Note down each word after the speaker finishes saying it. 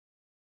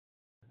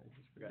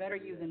Better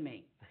you than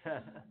me.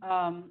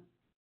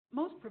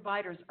 Most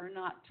providers are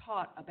not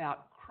taught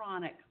about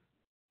chronic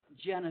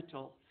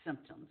genital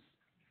symptoms.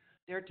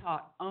 They're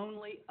taught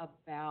only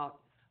about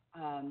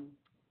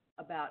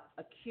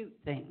acute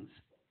things.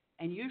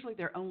 And usually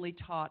they're only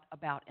taught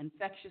about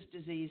infectious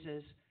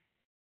diseases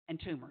and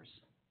tumors,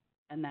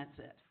 and that's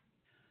it.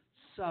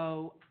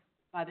 So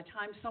by the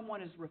time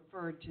someone is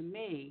referred to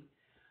me,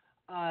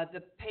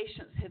 the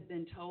patients have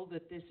been told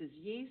that this is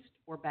yeast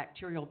or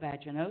bacterial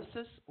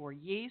vaginosis or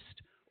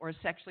yeast or a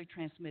sexually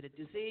transmitted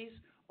disease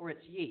or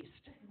it's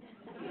yeast.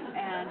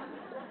 And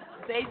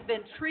they've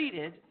been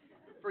treated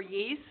for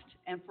yeast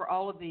and for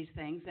all of these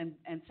things,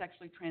 and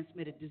sexually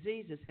transmitted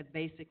diseases have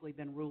basically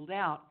been ruled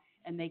out,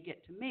 and they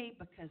get to me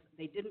because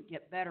they didn't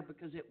get better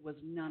because it was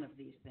none of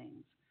these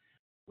things.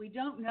 We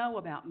don't know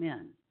about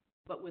men,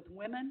 but with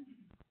women,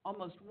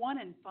 almost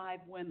 1 in 5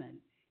 women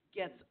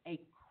gets a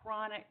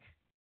chronic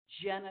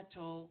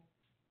genital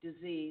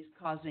disease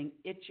causing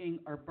itching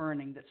or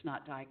burning that's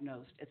not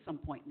diagnosed at some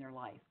point in their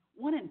life.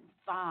 1 in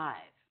 5.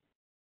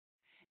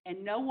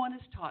 And no one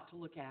is taught to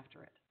look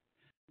after it.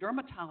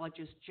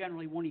 Dermatologists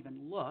generally won't even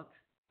look.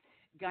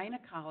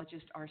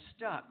 Gynecologists are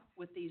stuck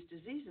with these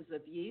diseases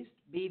of yeast,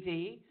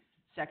 BV,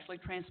 sexually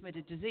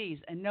transmitted disease,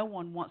 and no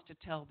one wants to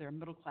tell their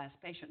middle-class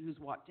patient who's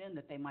walked in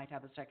that they might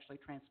have a sexually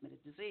transmitted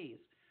disease.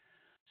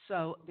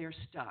 So they're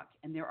stuck,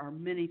 and there are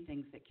many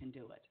things that can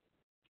do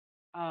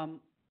it.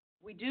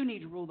 We do need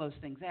to rule those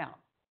things out.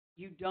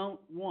 You don't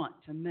want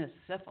to miss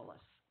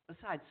syphilis.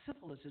 Besides,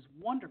 syphilis is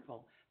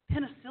wonderful.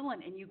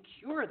 Penicillin, and you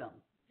cure them.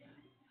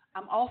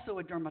 I'm also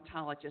a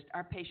dermatologist.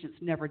 Our patients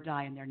never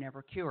die, and they're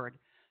never cured.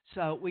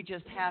 So we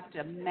just have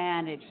to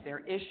manage their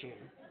issue.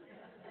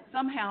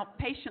 Somehow,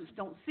 patients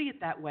don't see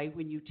it that way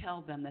when you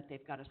tell them that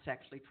they've got a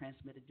sexually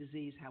transmitted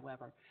disease,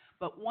 however.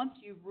 But once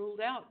you've ruled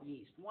out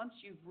yeast, once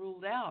you've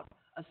ruled out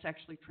a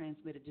sexually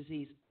transmitted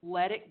disease,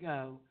 let it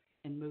go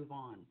and move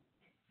on.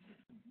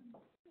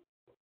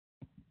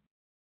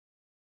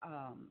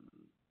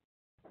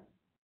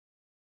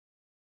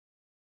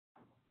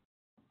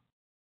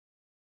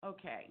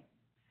 Okay.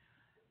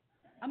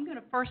 I'm going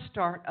to first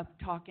start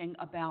talking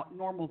about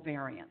normal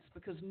variants,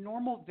 because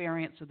normal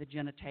variants of the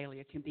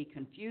genitalia can be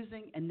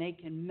confusing and they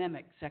can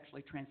mimic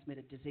sexually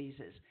transmitted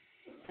diseases.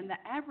 And the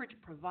average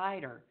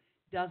provider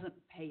doesn't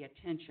pay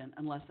attention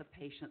unless a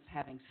patient's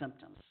having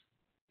symptoms.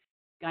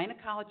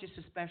 Gynecologists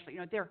especially,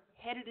 they're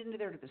headed into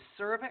there to the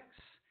cervix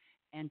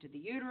and to the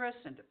uterus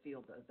and to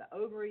feel the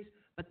ovaries,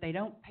 but they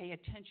don't pay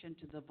attention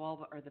to the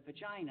vulva or the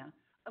vagina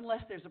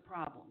unless there's a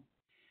problem.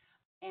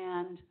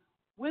 And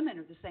women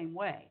are the same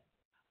way.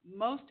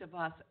 Most of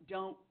us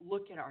don't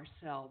look at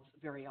ourselves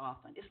very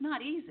often. It's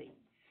not easy.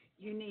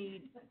 You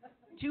need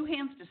 2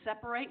 hands to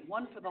separate,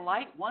 one for the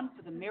light, one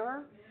for the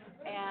mirror.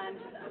 And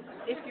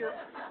if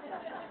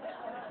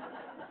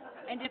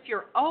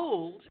you're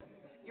old,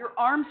 your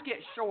arms get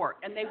short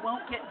and they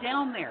won't get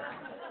down there.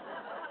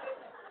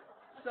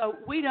 So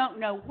we don't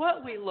know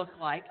what we look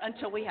like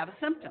until we have a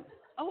symptom.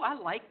 Oh, I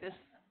like this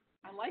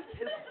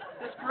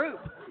group.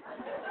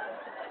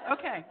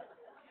 Okay.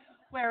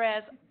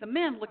 Whereas the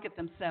men look at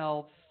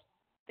themselves,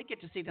 they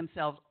get to see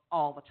themselves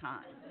all the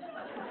time.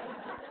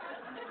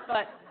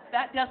 But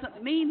that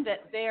doesn't mean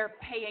that they're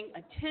paying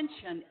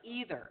attention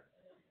either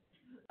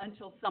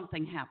until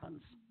something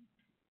happens.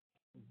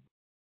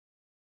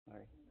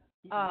 Sorry.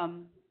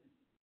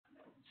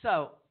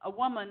 So a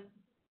woman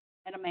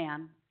and a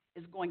man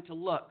is going to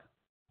look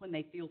when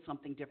they feel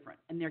something different.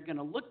 And they're going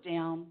to look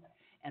down,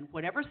 and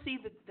whatever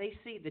they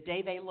see the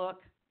day they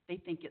look, they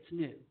think it's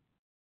new.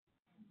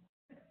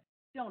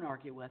 Don't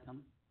argue with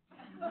them.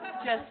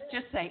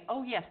 Just say,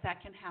 oh, yes,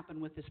 that can happen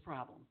with this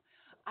problem.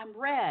 I'm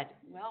red.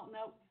 Well,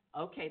 no.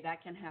 Okay,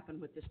 that can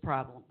happen with this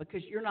problem,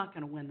 because you're not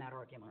going to win that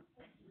argument.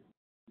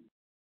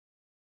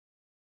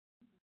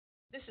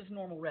 This is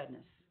normal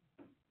redness.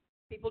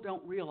 People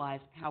don't realize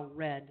how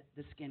red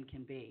the skin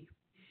can be.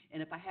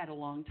 And if I had a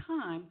long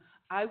time,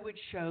 I would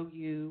show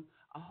you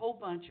a whole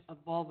bunch of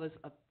vulvas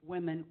of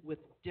women with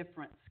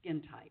different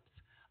skin types.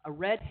 A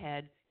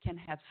redhead can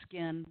have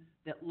skin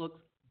that looks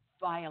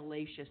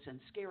violaceous and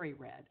scary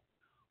red,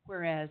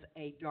 whereas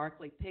a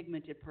darkly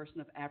pigmented person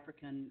of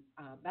African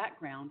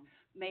background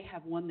may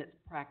have one that's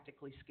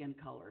practically skin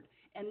colored.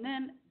 And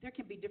then there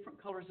can be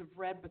different colors of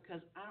red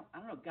because, I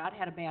don't know, God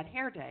had a bad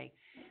hair day.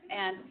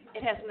 And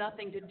it has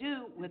nothing to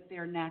do with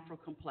their natural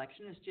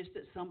complexion. It's just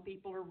that some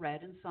people are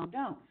red and some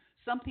don't.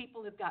 Some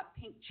people have got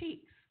pink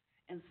cheeks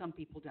and some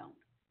people don't.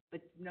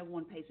 But no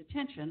one pays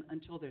attention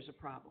until there's a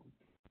problem.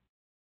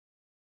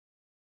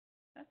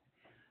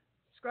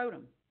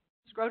 Scrotum.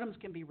 Scrotums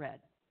can be red.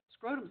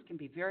 Scrotums can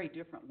be very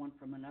different one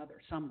from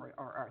another. Some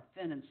are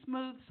thin and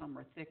smooth, some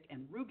are thick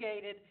and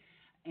rugated,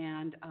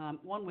 and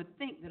one would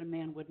think that a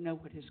man would know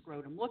what his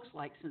scrotum looks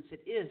like since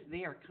it is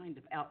there kind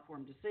of out for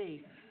him to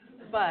see,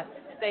 but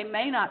they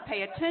may not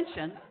pay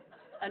attention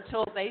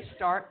until they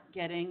start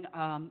getting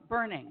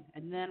burning,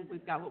 and then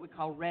we've got what we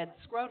call red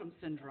scrotum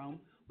syndrome,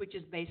 which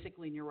is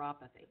basically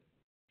neuropathy.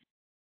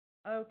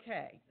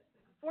 Okay,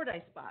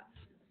 4-day spots.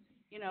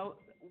 You know,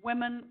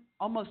 women,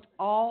 almost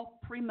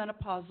all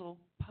premenopausal,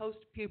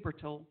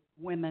 postpubertal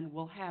women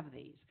will have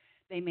these.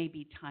 They may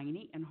be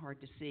tiny and hard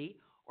to see,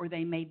 or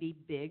they may be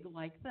big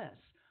like this.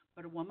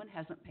 But a woman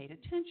hasn't paid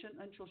attention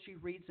until she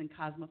reads in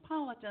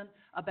Cosmopolitan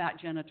about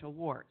genital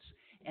warts.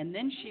 And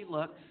then she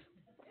looks,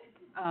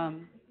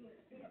 and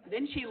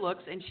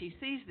she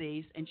sees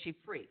these and she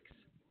freaks.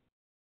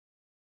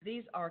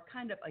 These are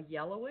kind of a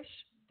yellowish,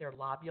 they're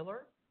lobular.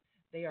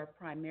 They are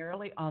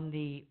primarily on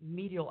the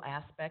medial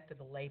aspect of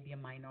the labia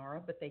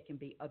minora, but they can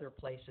be other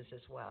places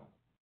as well.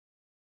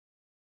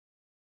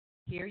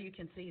 Here you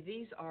can see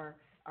these are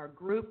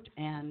grouped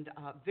and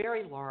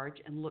very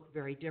large and look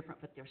very different,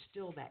 but they're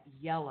still that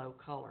yellow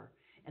color,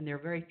 and there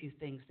are very few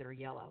things that are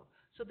yellow.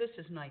 So this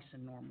is nice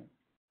and normal.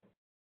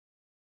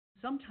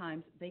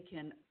 Sometimes they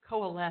can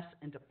coalesce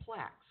into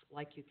plaques,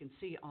 like you can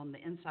see on the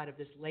inside of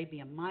this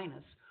labium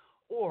minus,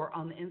 or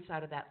on the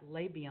inside of that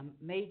labium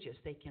majus,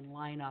 they can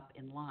line up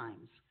in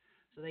lines.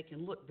 So they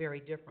can look very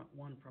different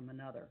one from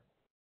another.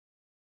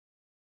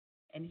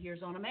 And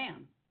here's on a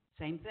man,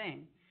 same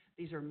thing.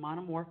 These are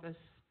monomorphous,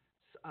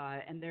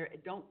 and they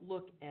don't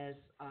look as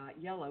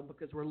yellow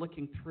because we're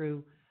looking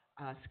through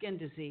skin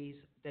disease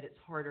that it's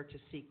harder to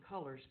see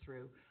colors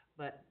through.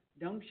 But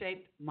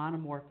dome-shaped,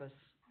 monomorphous,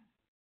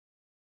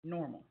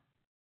 normal.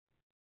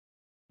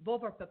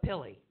 Vulvar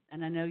papillae,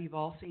 and I know you've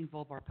all seen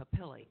vulvar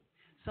papillae.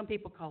 Some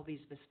people call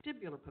these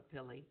vestibular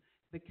papillae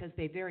because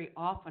they very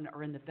often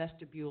are in the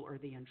vestibule or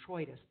the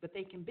introitus, but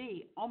they can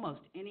be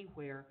almost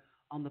anywhere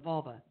on the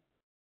vulva.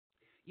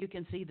 You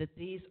can see that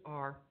these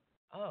are,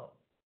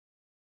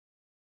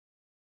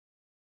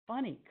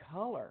 funny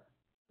color.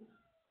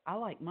 I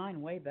like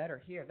mine way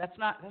better here. That's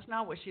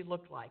not what she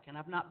looked like, and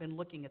I've not been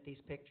looking at these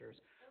pictures.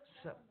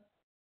 So,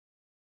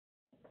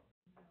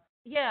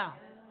 yeah,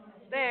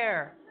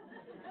 there.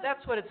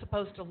 That's what it's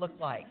supposed to look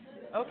like.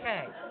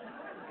 Okay.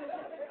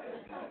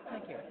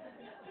 Thank you.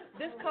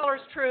 This color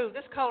is true.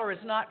 This color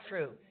is not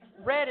true.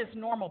 Red is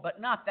normal, but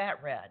not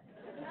that red.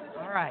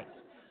 All right.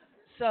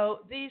 So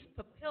these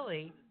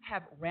papillae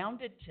have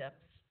rounded tips.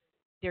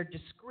 They're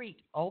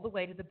discrete all the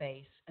way to the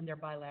base, and they're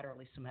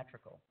bilaterally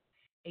symmetrical.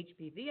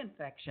 HPV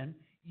infection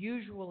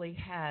usually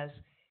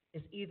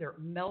is either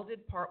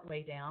melded part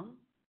way down,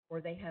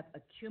 or they have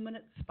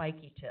acuminate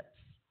spiky tips,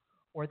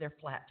 or they're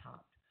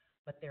flat-topped.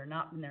 But they're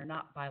not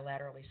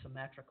bilaterally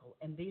symmetrical,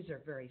 and these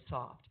are very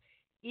soft.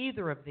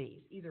 Either of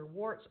these, either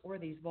warts or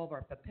these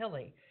vulvar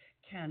papillae,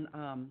 can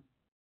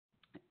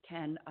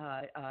turn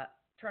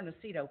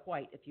aceto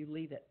white if you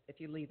leave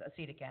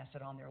acetic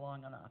acid on there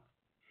long enough.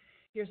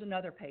 Here's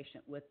another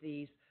patient with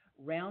these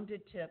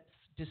rounded tips,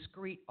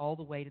 discrete all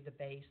the way to the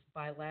base,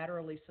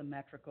 bilaterally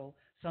symmetrical.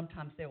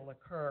 Sometimes they will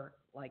occur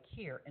like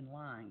here in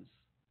lines.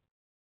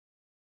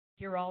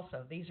 Here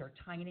also, these are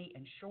tiny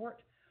and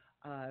short,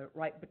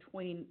 right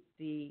between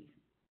the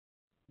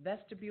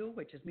vestibule,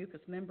 which is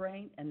mucous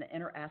membrane, and the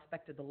inner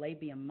aspect of the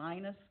labium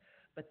minus,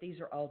 but these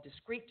are all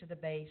discrete to the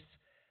base.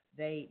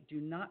 They do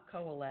not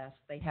coalesce.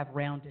 They have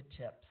rounded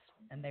tips,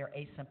 and they're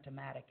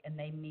asymptomatic, and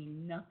they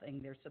mean nothing.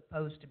 They're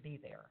supposed to be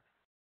there.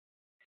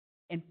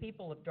 In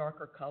people of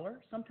darker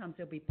color, sometimes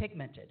they'll be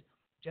pigmented,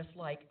 just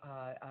like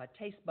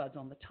taste buds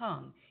on the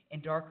tongue.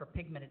 In darker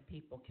pigmented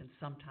people can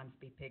sometimes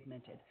be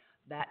pigmented.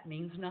 That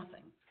means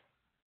nothing.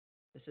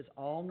 This is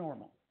all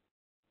normal.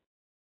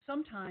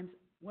 Sometimes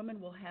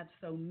women will have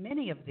so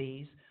many of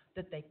these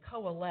that they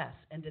coalesce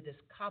into this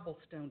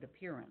cobblestoned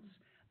appearance.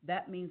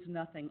 That means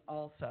nothing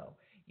also.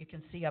 You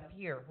can see up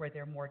here where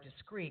they're more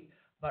discrete,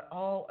 but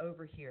all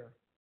over here,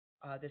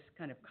 this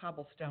kind of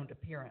cobblestoned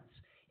appearance.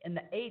 In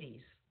the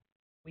 80s,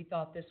 we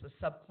thought this was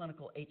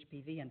subclinical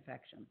HPV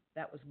infection.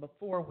 That was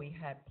before we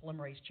had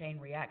polymerase chain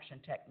reaction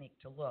technique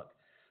to look,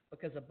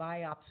 because a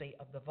biopsy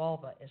of the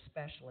vulva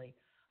especially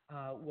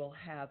will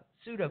have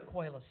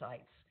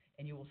pseudocoilocytes,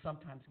 and you will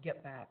sometimes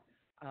get back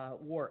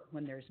wart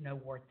when there's no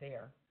wart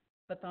there.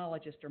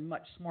 Pathologists are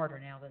much smarter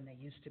now than they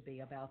used to be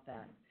about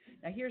that.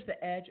 Now here's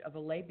the edge of a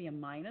labium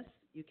minus.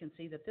 You can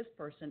see that this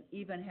person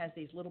even has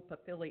these little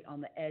papillae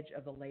on the edge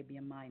of the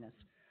labium minus.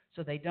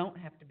 So they don't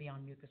have to be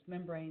on mucous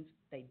membranes.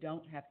 They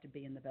don't have to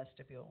be in the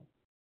vestibule.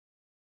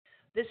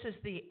 This is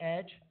the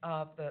edge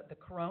of the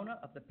corona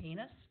of the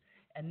penis,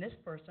 and this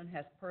person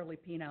has pearly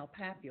penile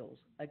papules.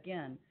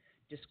 Again,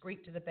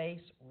 discrete to the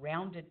base,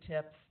 rounded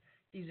tips.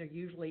 These are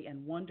usually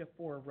in 1 to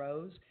 4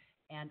 rows,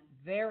 and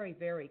very,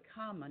 very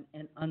common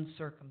in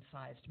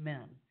uncircumcised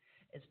men.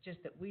 It's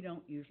just that we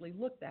don't usually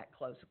look that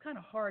close. It's kind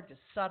of hard to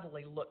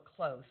subtly look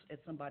close at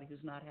somebody who's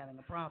not having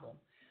a problem.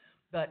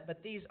 But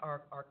these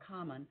are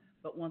common.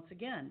 But once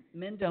again,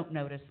 men don't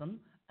notice them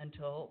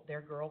until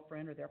their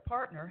girlfriend or their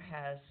partner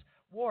has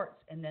warts,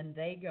 and then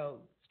they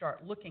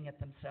start looking at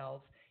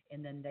themselves,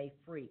 and then they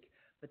freak.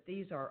 But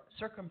these are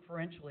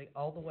circumferentially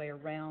all the way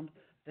around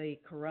the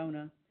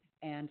corona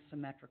and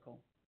symmetrical.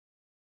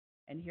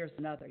 And here's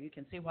another. You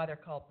can see why they're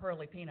called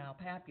pearly penile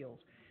papules.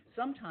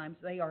 Sometimes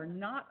they are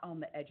not on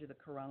the edge of the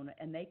corona,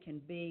 and they can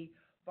be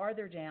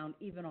farther down,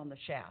 even on the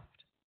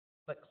shaft.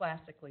 But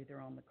classically,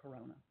 they're on the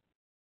corona.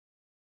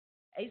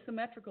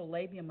 Asymmetrical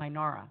labia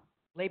minora.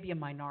 Labia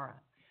minora.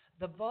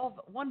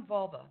 one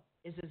vulva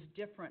is as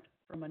different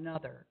from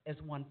another as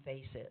one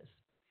face is.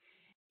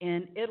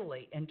 In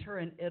Italy, in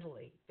Turin,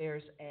 Italy,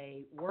 there's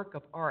a work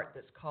of art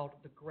that's called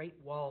the Great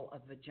Wall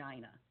of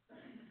Vagina.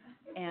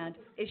 And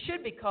it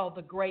should be called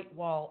the Great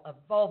Wall of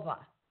Vulva,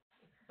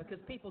 because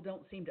people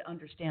don't seem to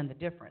understand the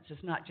difference.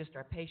 It's not just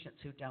our patients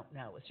who don't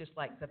know. It's just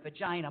like the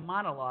vagina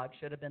monologue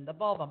should have been the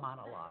vulva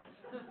monologue.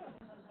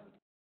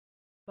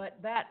 But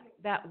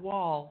that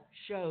wall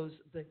shows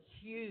the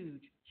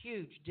huge,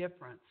 huge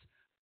difference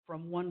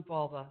from one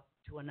vulva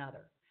to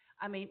another.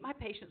 I mean, my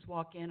patients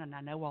walk in and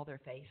I know all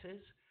their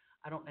faces.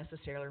 I don't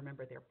necessarily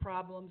remember their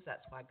problems.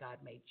 That's why God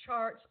made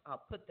charts.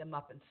 I'll put them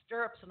up in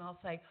stirrups and I'll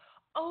say,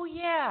 oh,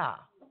 yeah,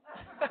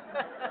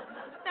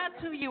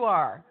 that's who you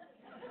are.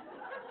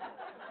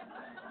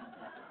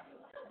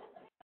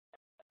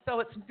 So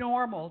it's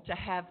normal to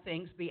have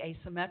things be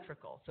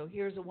asymmetrical. So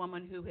here's a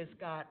woman who has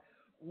got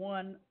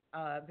one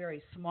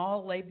very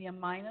small labium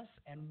minus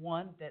and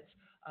one that's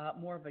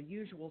more of a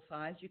usual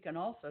size. You can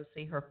also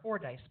see her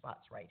Fordyce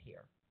spots right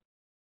here.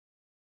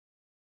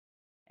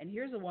 And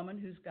here's a woman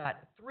who's got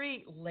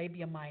 3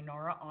 labia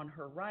minora on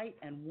her right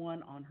and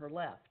 1 on her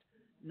left.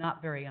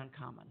 Not very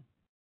uncommon.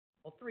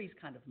 Well, 3 is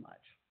kind of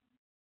much.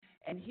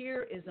 And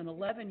here is an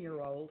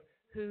 11-year-old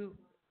who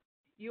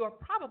you are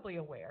probably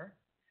aware,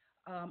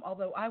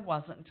 although I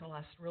wasn't until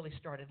I really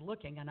started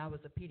looking, and I was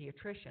a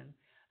pediatrician,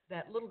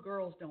 that little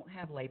girls don't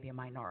have labia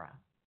minora.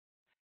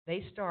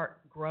 They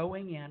start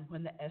growing in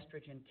when the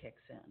estrogen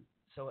kicks in.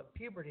 So at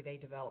puberty, they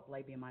develop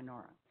labia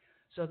minora.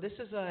 So this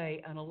is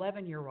an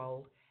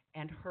 11-year-old,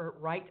 and her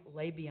right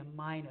labia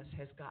minus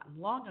has gotten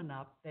long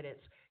enough that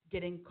it's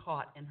getting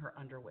caught in her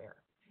underwear,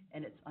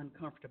 and it's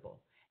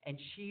uncomfortable, and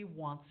she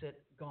wants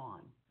it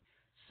gone.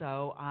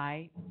 So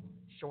I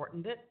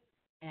shortened it,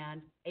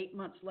 and 8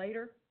 months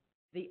later,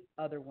 the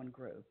other one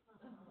grew.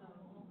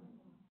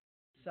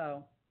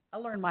 So I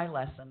learned my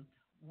lesson.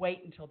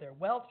 Wait until they're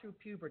well through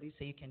puberty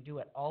so you can do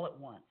it all at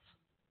once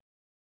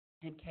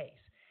in case.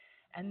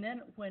 And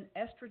then when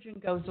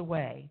estrogen goes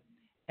away,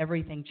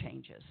 everything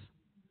changes.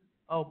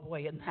 Oh,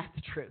 boy, isn't that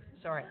the truth?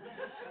 Sorry.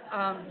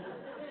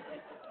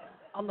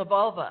 On the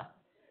vulva,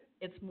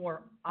 it's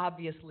more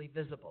obviously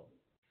visible.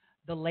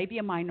 The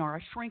labia minora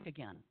shrink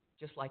again,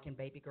 just like in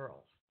baby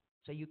girls.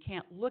 So you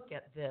can't look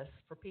at this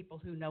for people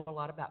who know a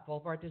lot about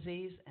vulvar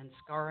disease and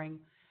scarring.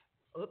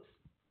 Oops,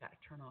 got to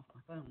turn off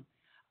my phone.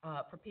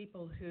 For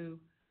people who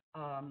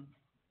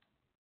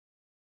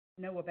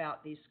know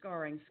about these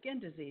scarring skin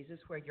diseases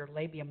where your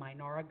labia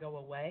minora go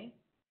away,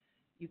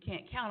 you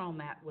can't count on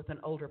that with an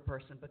older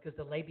person because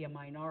the labia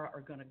minora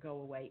are going to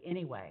go away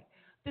anyway.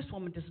 This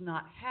woman does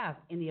not have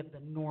any of the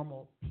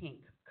normal pink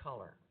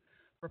color.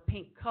 For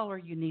pink color,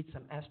 you need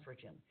some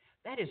estrogen.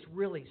 That is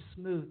really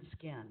smooth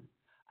skin.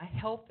 A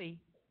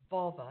healthy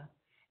vulva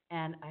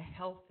and a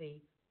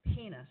healthy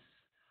penis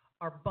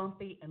are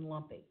bumpy and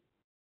lumpy.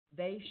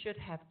 They should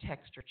have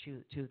texture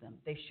to them.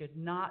 They should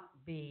not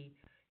be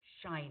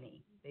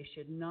shiny. They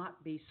should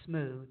not be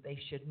smooth. They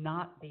should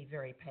not be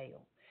very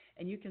pale.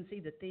 And you can see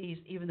that these,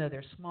 even though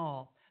they're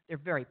small, they're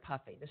very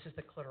puffy. This is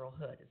the clitoral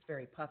hood. It's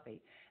very puffy.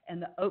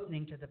 And the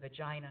opening to the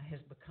vagina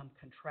has become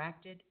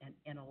contracted and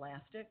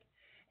inelastic.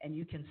 And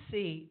you can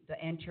see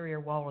the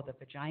anterior wall of the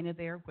vagina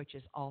there, which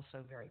is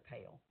also very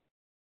pale.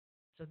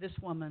 So this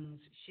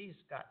she's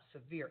got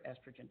severe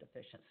estrogen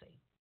deficiency.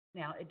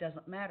 Now, it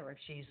doesn't matter if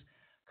she's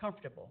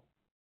comfortable,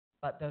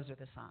 but those are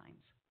the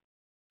signs.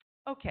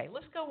 Okay,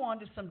 let's go on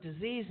to some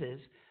diseases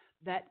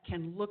that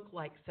can look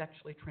like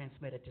sexually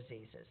transmitted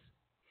diseases.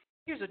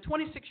 Here's a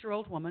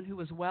 26-year-old woman who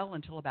was well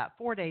until about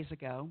 4 days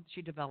ago.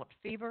 She developed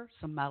fever,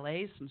 some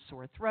malaise, some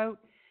sore throat.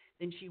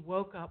 Then she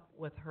woke up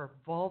with her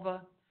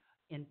vulva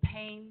in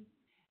pain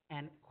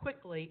and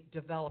quickly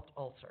developed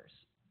ulcers.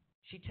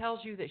 She tells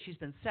you that she's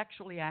been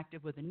sexually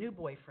active with a new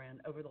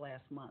boyfriend over the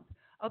last month.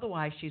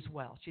 Otherwise, she's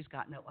well. She's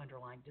got no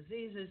underlying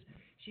diseases.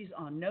 She's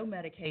on no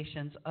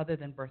medications other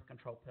than birth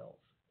control pills.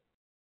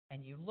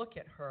 And you look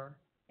at her,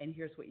 and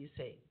here's what you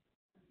see.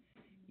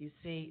 You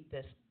see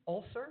this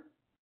ulcer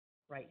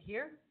right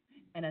here,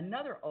 and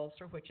another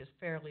ulcer, which is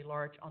fairly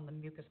large on the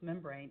mucous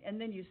membrane, and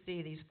then you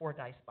see these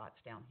Fordyce spots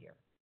down here.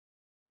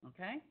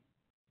 Okay?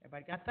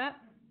 Everybody got that?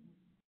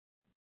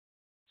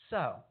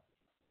 So,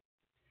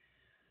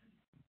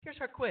 here's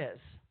our quiz.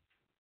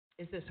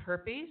 Is this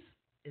herpes?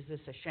 Is this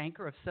a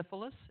chancre of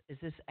syphilis? Is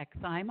this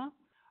ecthyma?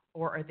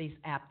 Or are these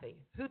aphthy?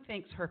 Who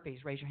thinks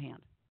herpes? Raise your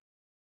hand.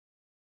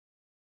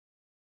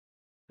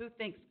 Who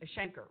thinks a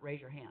chancre?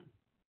 Raise your hand.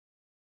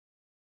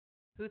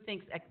 Who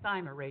thinks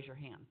ecthyma? Raise your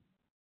hand.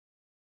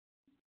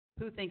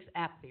 Who thinks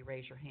aphthy?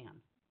 Raise your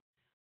hand.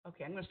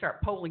 Okay, I'm going to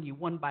start polling you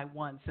one by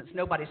one since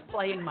nobody's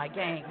playing my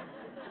game.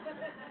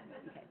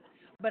 Okay.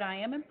 But I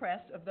am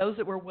impressed of those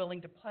that were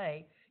willing to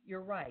play.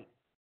 You're right.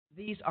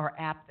 These are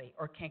aphthy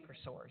or canker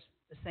sores,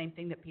 the same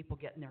thing that people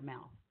get in their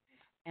mouth.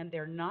 And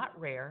they're not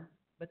rare,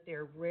 but they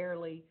are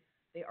rarely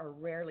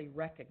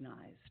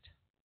recognized.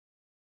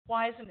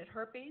 Why isn't it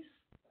herpes?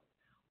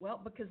 Well,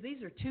 because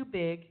these are too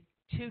big,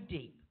 too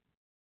deep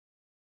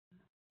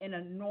in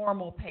a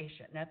normal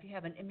patient. Now, if you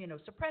have an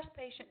immunosuppressed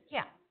patient,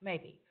 yeah,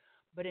 maybe.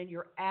 But in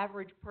your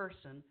average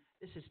person,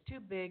 this is too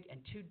big and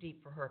too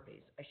deep for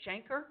herpes. A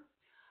chancre,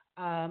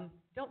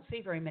 don't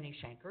see very many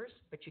chancres,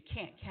 but you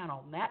can't count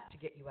on that to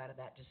get you out of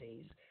that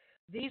disease.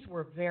 These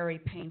were very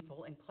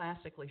painful, and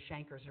classically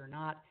chancres are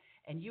not,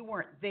 and you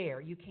weren't there.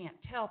 You can't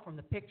tell from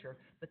the picture,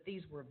 but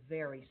these were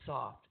very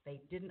soft.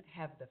 They didn't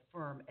have the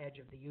firm edge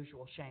of the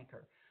usual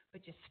chancre.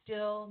 But you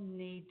still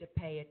need to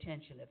pay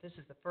attention if this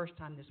is the first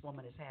time this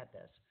woman has had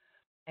this.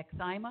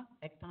 Ecthyma.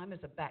 Ecthyma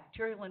is a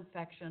bacterial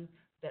infection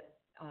that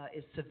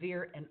is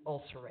severe and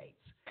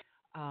ulcerates.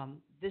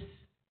 This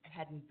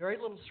had very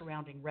little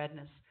surrounding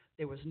redness.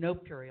 There was no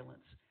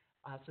purulence,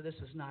 so this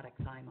was not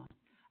ecthyma.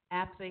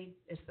 Apathy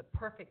is the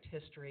perfect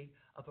history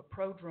of a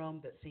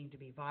prodrome that seemed to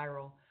be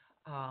viral,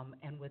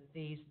 and with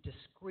these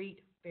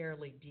discrete,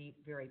 fairly deep,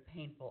 very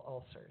painful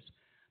ulcers.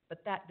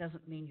 But that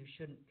doesn't mean you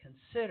shouldn't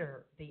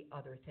consider the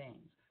other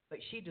things. But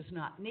she does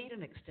not need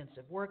an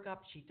extensive workup.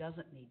 She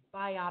doesn't need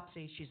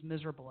biopsy. She's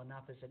miserable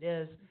enough as it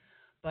is.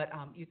 But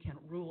you can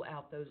rule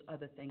out those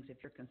other things if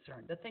you're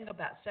concerned. The thing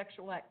about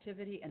sexual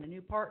activity and a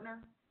new partner,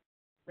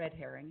 red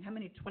herring. How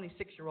many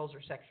 26-year-olds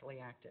are sexually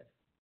active?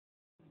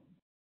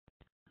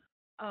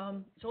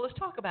 So let's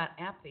talk about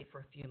apathy for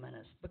a few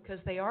minutes, because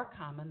they are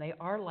common. They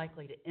are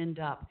likely to end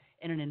up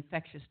in an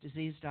infectious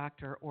disease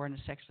doctor or in a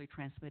sexually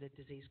transmitted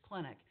disease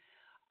clinic.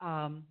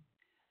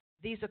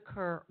 These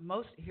occur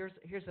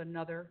here's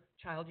another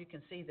child. You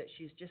can see that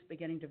she's just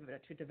beginning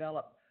to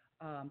develop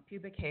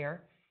pubic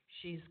hair.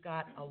 She's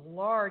got a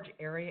large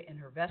area in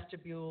her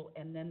vestibule,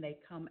 and then they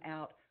come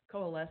out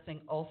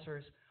coalescing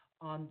ulcers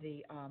on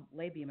the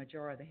labia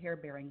majora, the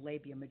hair-bearing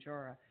labia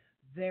majora.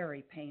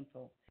 Very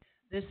painful.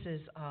 This is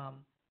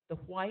the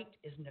white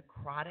is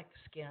necrotic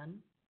skin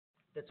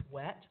that's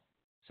wet.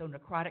 So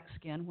necrotic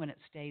skin, when it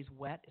stays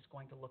wet, is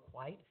going to look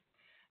white.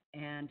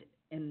 And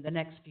in the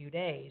next few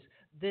days,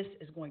 this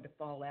is going to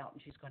fall out,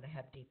 and she's going to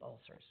have deep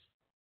ulcers.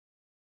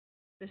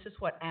 This is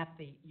what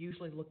apathy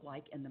usually look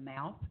like in the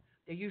mouth.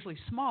 They're usually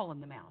small in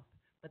the mouth,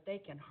 but they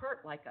can hurt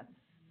like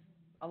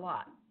a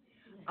lot.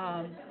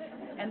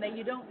 And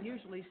you don't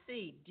usually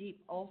see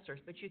deep ulcers,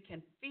 but you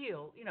can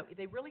feel,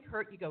 they really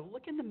hurt. You go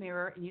look in the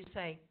mirror, and you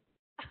say,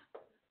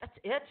 that's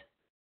it.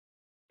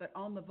 But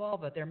on the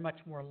vulva, they're much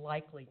more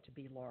likely to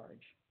be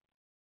large.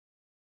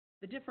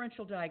 The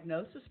differential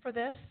diagnosis for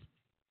this,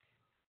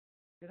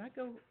 did I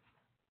go?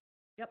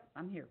 Yep,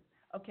 I'm here.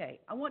 Okay,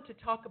 I want to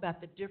talk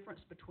about the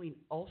difference between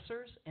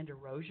ulcers and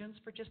erosions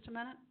for just a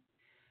minute,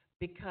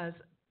 because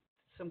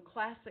some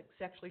classic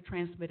sexually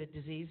transmitted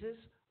diseases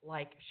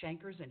like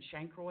chancres and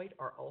chancroid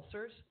are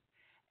ulcers,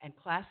 and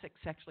classic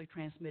sexually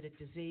transmitted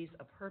disease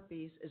of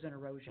herpes is an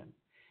erosion,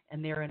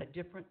 and they're in a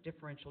different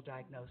differential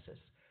diagnosis.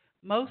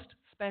 Most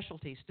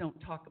specialties don't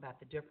talk about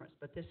the difference,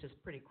 but this is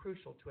pretty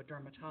crucial to a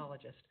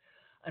dermatologist.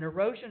 An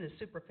erosion is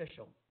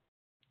superficial.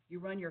 You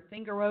run your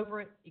finger over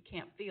it, you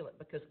can't feel it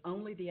because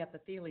only the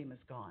epithelium is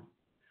gone.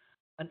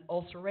 An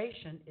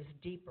ulceration is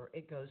deeper.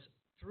 It goes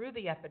through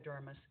the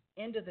epidermis,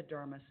 into the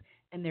dermis,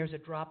 and there's a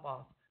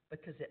drop-off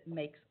because it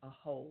makes a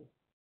hole.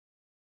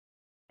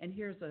 And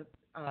here's a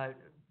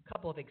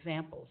couple of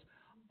examples.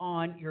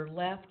 On your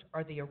left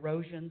are the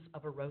erosions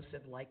of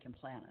erosive lichen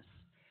planus.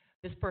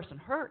 This person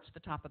hurts, the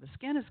top of the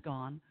skin is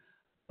gone,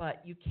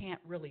 but you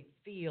can't really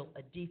feel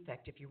a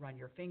defect if you run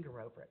your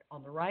finger over it.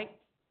 On the right,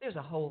 there's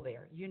a hole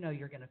there. You know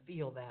you're going to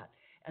feel that,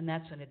 and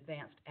that's an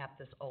advanced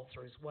aphthous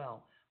ulcer as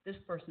well. This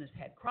person has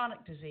had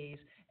chronic disease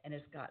and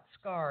has got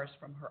scars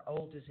from her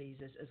old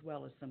diseases as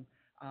well as some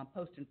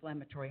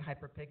post-inflammatory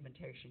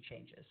hyperpigmentation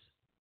changes.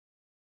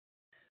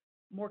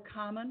 More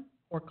common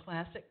or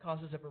classic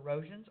causes of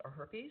erosions are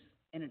herpes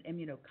in an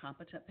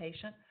immunocompetent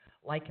patient,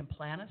 lichen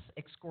planus,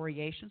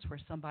 excoriations where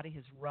somebody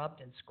has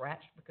rubbed and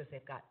scratched because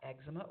they've got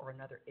eczema or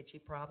another itchy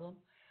problem.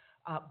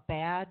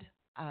 Bad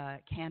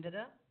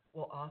candida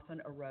will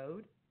often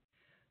erode.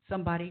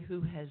 Somebody who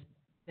has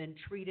been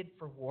treated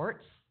for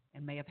warts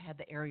and may have had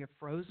the area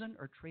frozen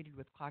or treated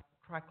with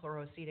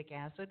trichloroacetic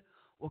acid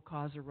will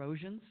cause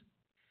erosions.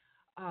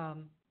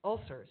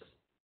 Ulcers.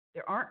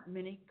 There aren't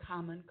many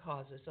common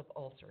causes of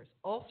ulcers.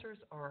 Ulcers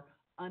are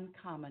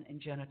uncommon in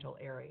genital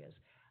areas.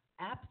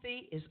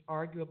 Apathy is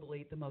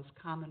arguably the most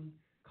common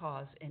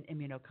cause in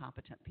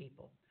immunocompetent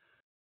people.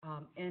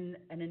 In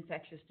an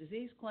infectious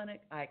disease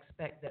clinic, I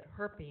expect that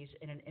herpes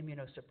in an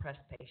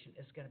immunosuppressed patient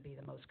is going to be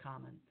the most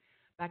common.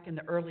 Back in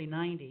the early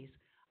 90s,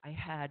 I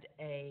had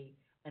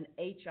an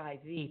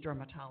HIV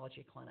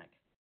dermatology clinic.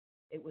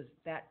 It was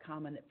that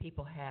common that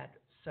people had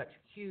such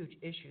huge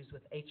issues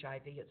with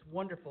HIV. It's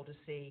wonderful to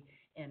see,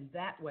 in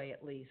that way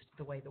at least,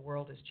 the way the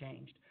world has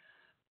changed.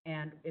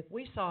 And if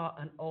we saw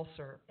an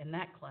ulcer in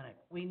that clinic,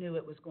 we knew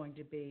it was going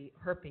to be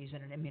herpes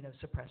in an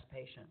immunosuppressed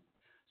patient.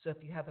 So if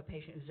you have a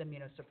patient who's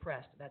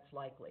immunosuppressed, that's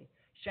likely.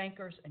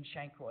 Chancres and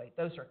chancroid,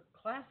 those are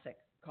classic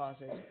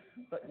causes,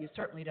 but you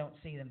certainly don't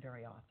see them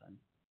very often.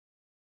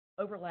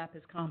 Overlap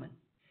is common.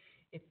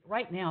 If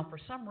right now, for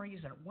some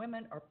reason,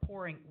 women are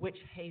pouring witch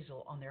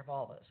hazel on their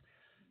vulvas.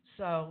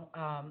 So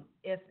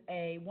if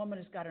a woman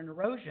has got an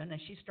erosion and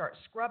she starts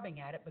scrubbing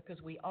at it,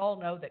 because we all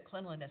know that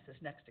cleanliness is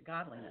next to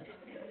godliness,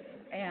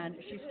 and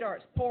she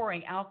starts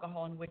pouring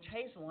alcohol and witch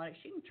hazel on it,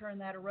 she can turn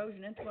that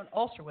erosion into an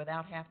ulcer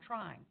without half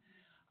trying.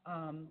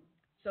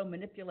 So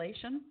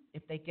manipulation,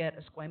 if they get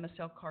a squamous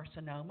cell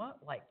carcinoma,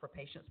 like for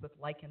patients with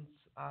lichen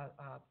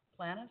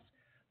planus,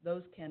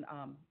 those can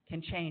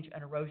change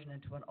an erosion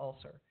into an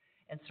ulcer.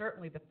 And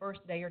certainly the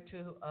first day or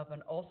two of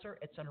an ulcer,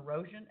 it's an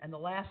erosion, and the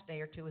last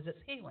day or two as it's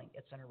healing,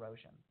 it's an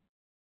erosion.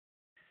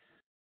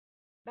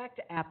 Back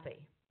to apathy.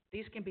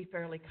 These can be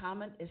fairly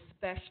common,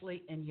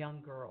 especially in young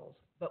girls,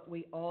 but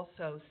we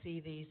also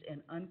see these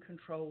in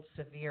uncontrolled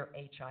severe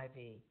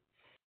HIV.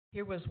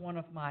 Here was one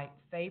of my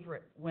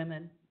favorite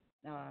women.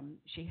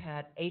 She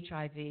had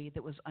HIV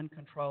that was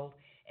uncontrolled,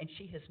 and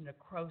she has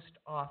necrosed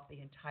off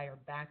the entire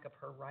back of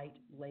her right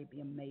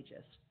labium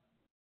majus.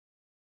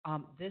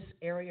 This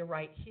area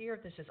right here,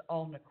 this is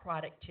all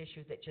necrotic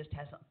tissue that just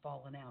hasn't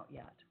fallen out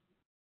yet.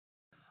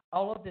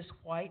 All of this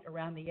white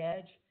around the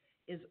edge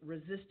is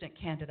resistant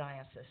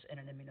candidiasis in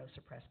an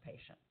immunosuppressed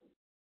patient.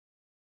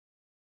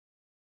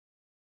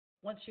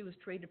 Once she was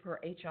treated for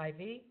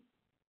HIV,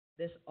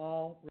 this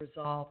all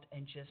resolved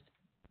and just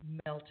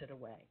melted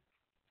away.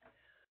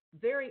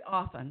 Very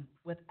often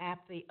with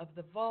apathy of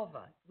the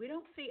vulva, we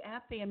don't see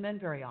apathy in men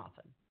very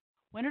often.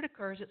 When it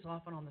occurs, it's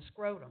often on the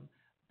scrotum,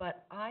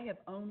 but I have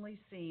only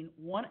seen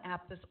one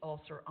aphthous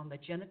ulcer on the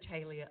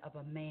genitalia of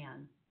a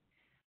man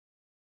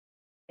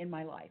in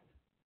my life.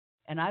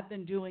 And I've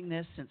been doing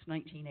this since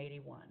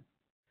 1981.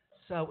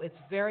 So it's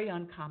very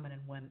uncommon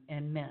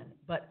in men,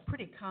 but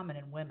pretty common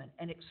in women,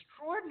 and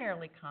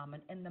extraordinarily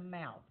common in the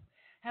mouth.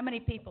 How many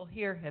people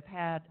here have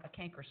had a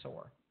canker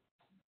sore?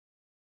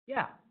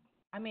 Yeah,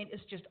 I mean,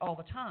 it's just all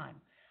the time.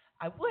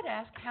 I would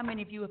ask how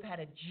many of you have had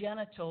a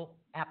genital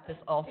aphthous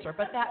ulcer,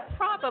 but that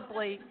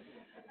probably,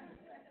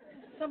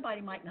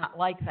 somebody might not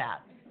like that.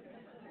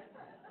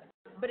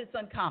 But it's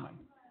uncommon.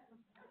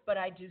 But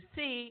I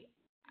see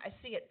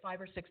it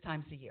 5 or 6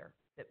 times a year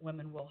that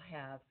women will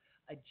have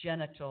a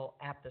genital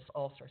aphthous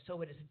ulcer.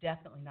 So it is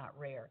definitely not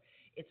rare.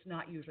 It's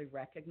not usually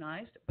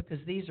recognized because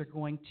these are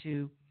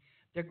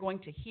they're going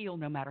to heal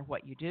no matter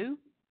what you do.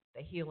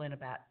 They heal in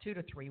about 2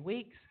 to 3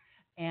 weeks,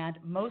 and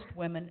most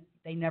women,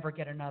 they never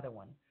get another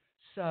one.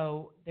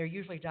 So they're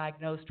usually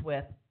diagnosed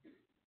with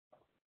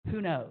who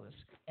knows,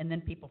 and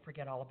then people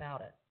forget all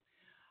about it.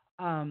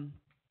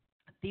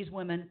 These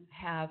women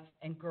have,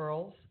 and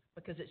girls,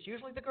 because it's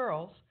usually the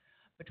girls,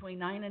 between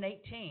 9 and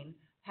 18,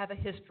 have a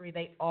history.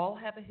 They all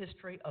have a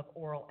history of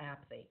oral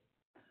apathy,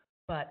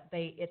 but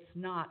it's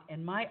not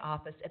in my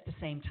office at the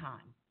same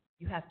time.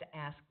 You have to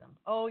ask them,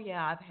 oh,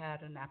 yeah, I've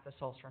had an aphthous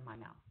ulcer in my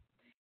mouth.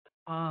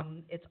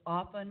 It's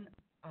often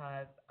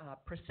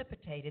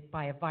precipitated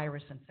by a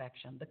virus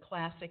infection. The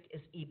classic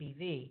is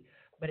EBV,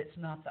 but it's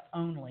not the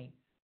only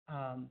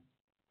a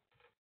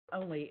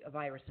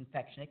virus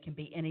infection. It can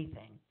be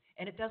anything.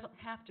 And it doesn't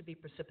have to be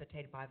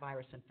precipitated by a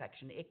virus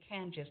infection. It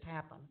can just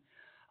happen.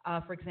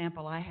 For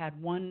example, I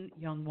had one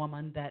young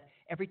woman that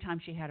every time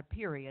she had a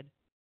period,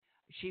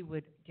 she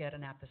would get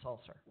an aphthous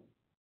ulcer.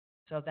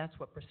 So that's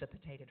what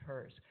precipitated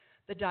hers.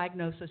 The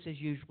diagnosis is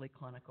usually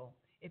clinical.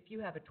 If you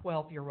have a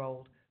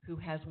 12-year-old who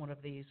has one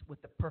of these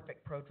with the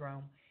perfect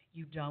prodrome,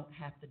 you don't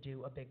have to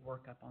do a big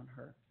workup on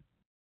her.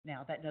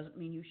 Now, that doesn't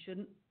mean you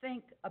shouldn't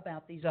think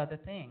about these other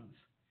things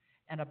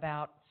and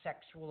about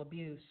sexual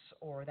abuse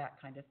or that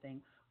kind of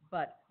thing,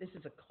 but this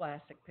is a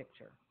classic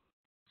picture.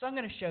 So I'm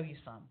going to show you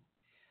some.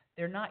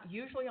 They're not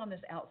usually on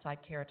this outside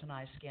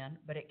keratinized skin,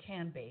 but it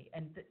can be.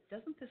 And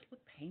doesn't this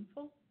look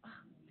painful?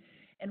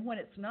 And when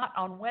it's not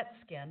on wet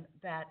skin,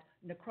 that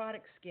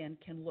necrotic skin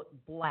can look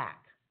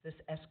black, this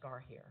eschar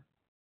here.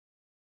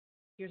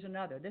 Here's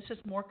another. This is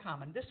more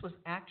common. This was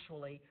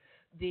actually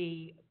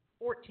the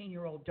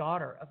 14-year-old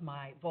daughter of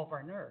my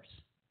vulvar nurse.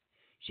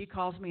 She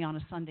calls me on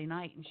a Sunday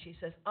night and she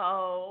says,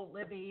 oh,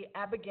 Libby,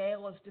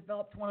 Abigail has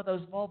developed one of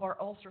those vulvar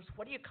ulcers.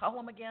 What do you call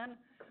them again?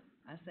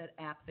 I said,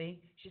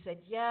 apathy. She said,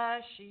 yeah,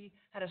 she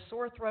had a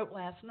sore throat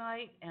last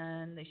night,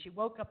 and she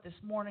woke up this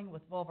morning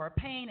with vulvar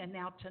pain, and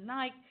now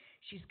tonight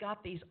she's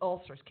got these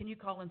ulcers. Can you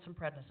call in some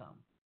prednisone?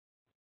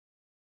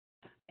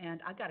 And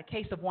I got a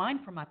case of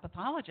wine from my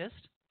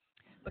pathologist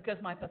because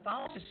my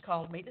pathologist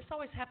called me. This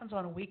always happens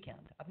on a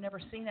weekend. I've never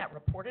seen that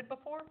reported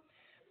before,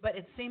 but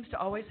it seems to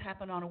always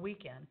happen on a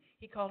weekend.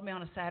 He called me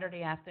on a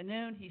Saturday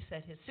afternoon. He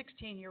said his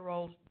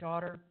 16-year-old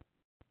daughter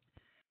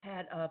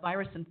had a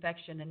virus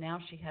infection, and now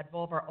she had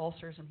vulvar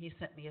ulcers, and he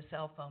sent me a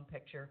cell phone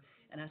picture,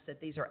 and I said,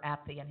 these are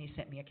apathy, and he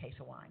sent me a case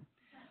of wine.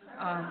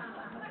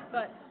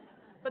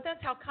 But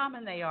that's how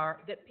common they are,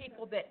 that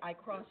people that I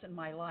cross in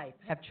my life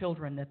have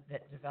children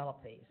that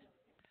develop these.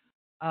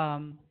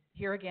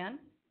 Here again.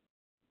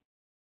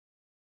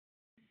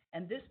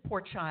 And this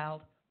poor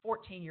child,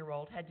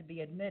 14-year-old, had to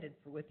be admitted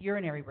with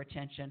urinary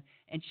retention,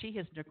 and she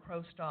has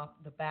necrosed off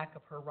the back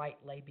of her right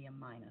labium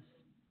minus.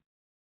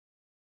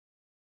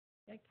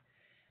 Okay.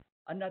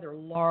 Another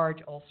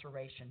large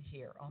ulceration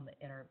here on the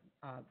inner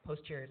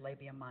posterior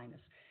labium minus.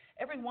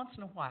 Every once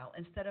in a while,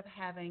 instead of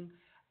having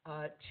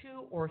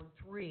 2 or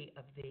 3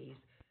 of these,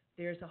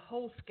 there's a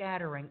whole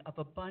scattering of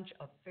a bunch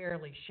of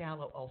fairly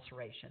shallow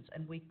ulcerations,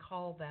 and we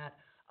call that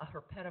a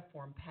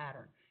herpetiform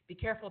pattern. Be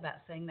careful about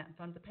saying that in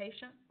front of the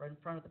patient or in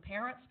front of the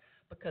parents,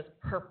 because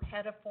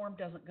herpetiform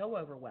doesn't go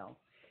over well.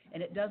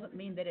 And it doesn't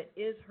mean that it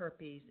is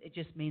herpes, it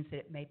just means that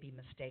it may be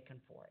mistaken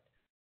for it.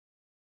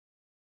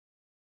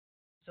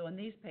 So in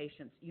these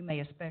patients, you may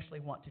especially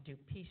want to do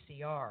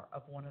PCR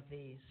of one of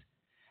these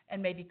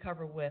and maybe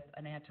cover with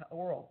an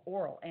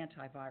oral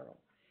antiviral.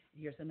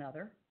 Here's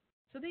another.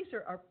 So these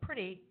are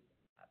pretty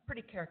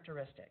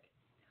characteristic.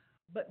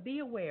 But be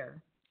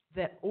aware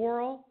that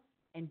oral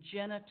and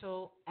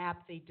genital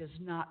apathy does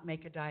not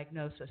make a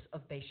diagnosis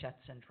of Behçet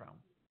syndrome.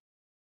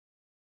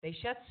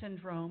 Behçet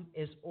syndrome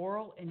is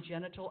oral and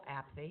genital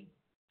apathy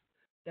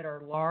that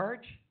are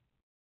large,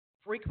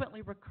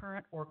 frequently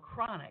recurrent or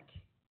chronic,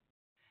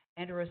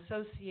 and are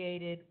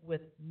associated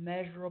with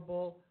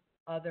measurable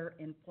other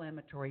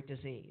inflammatory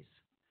disease.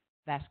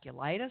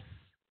 Vasculitis,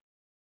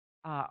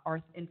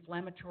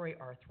 inflammatory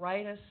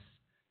arthritis,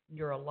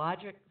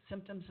 neurologic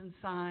symptoms and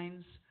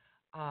signs,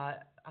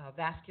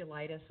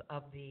 vasculitis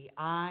of the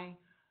eye,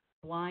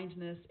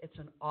 blindness. It's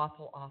an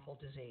awful, awful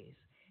disease.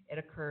 It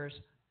occurs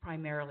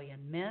primarily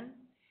in men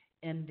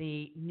in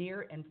the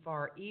Near and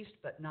Far East,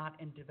 but not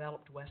in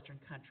developed Western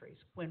countries.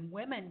 When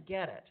women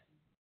get it,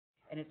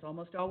 and it's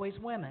almost always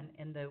women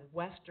in the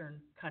Western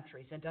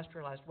countries,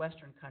 industrialized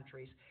Western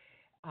countries,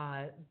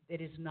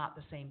 it is not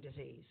the same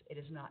disease. It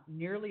is not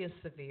nearly as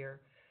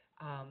severe.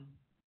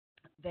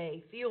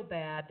 They feel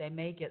bad. They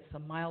may get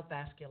some mild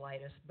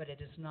vasculitis, but it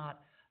is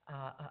not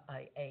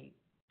a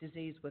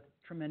disease with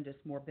tremendous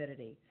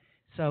morbidity.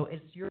 So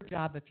it's your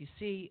job, if you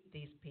see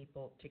these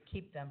people, to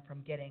keep them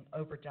from getting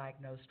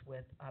overdiagnosed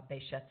with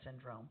Behçet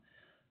syndrome.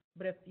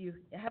 But if you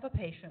have a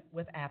patient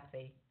with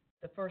apathy,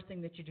 the first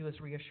thing that you do is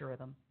reassure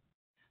them.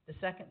 The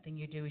second thing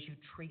you do is you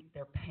treat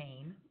their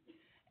pain.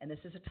 And this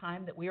is a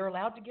time that we are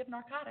allowed to give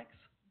narcotics.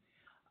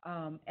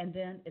 And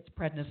then it's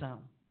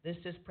prednisone. This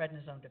is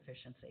prednisone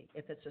deficiency.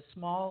 If it's a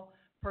small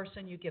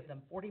person, you give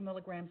them 40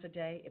 milligrams a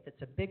day. If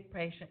it's a big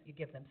patient, you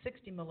give them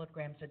 60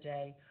 milligrams a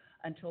day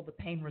until the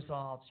pain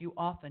resolves. You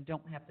often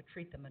don't have to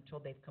treat them until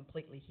they've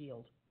completely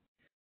healed.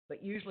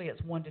 But usually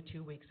it's 1 to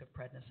 2 weeks of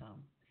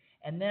prednisone.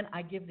 And then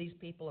I give these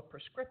people a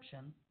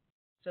prescription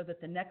so that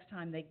the next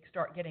time they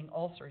start getting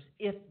ulcers,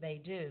 if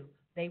they do,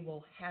 they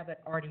will have it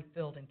already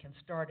filled and can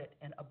start it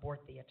and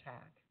abort the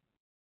attack.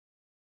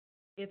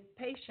 If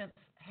patients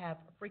have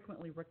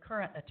frequently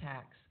recurrent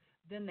attacks,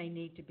 then they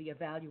need to be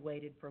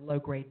evaluated for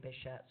low-grade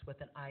Behçet's with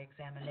an eye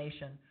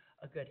examination,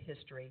 a good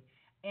history,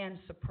 and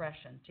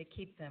suppression to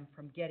keep them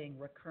from getting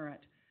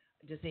recurrent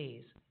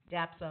disease.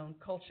 Dapsone,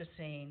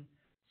 colchicine,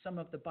 some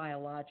of the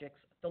biologics,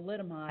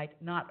 thalidomide,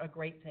 not a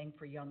great thing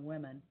for young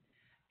women.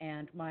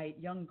 And my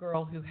young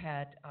girl who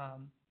had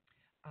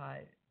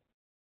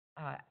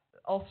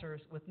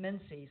ulcers with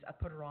menses, I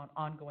put her on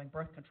ongoing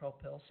birth control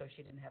pills so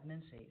she didn't have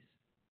menses.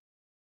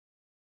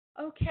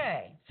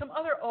 Okay, some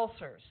other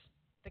ulcers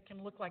that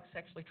can look like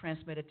sexually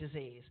transmitted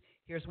disease.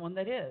 Here's one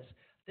that is.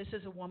 This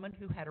is a woman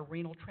who had a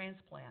renal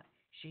transplant.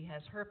 She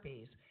has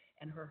herpes,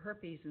 and her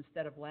herpes,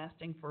 instead of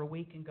lasting for a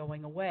week and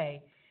going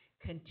away,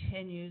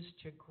 continues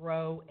to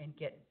grow and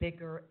get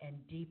bigger and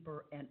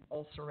deeper and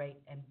ulcerate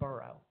and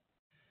burrow.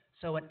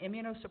 So an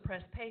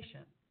immunosuppressed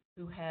patient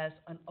who has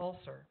an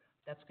ulcer,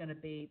 that's going to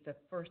be the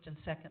first and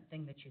second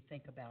thing that you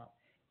think about.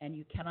 And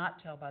you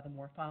cannot tell by the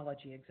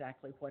morphology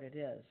exactly what it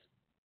is.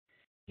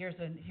 Here's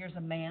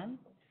a man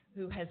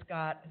who's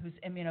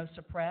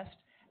immunosuppressed,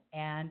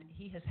 and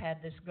he has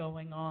had this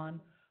going on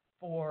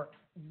for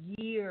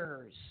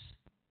years.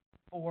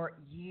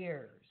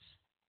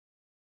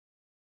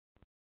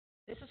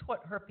 This is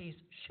what herpes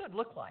should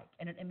look like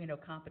in an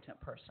immunocompetent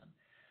person.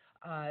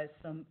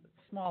 Some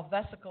small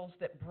vesicles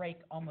that break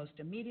almost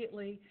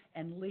immediately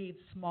and leave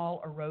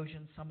small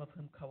erosions, some of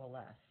whom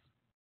coalesce.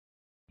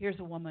 Here's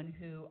a woman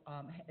who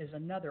is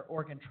another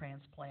organ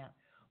transplant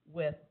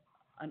with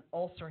an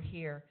ulcer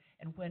here,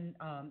 and when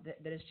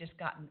that has just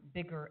gotten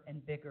bigger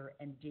and bigger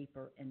and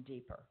deeper and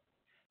deeper.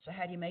 So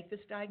how do you make this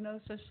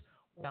diagnosis?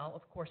 Well,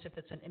 of course, if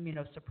it's an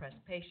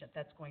immunosuppressed patient,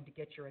 that's going to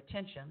get your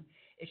attention.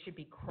 It should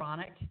be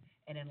chronic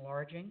and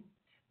enlarging.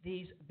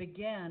 These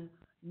begin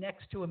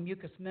next to a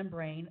mucous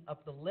membrane of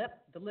the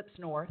lips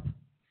north,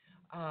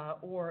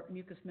 or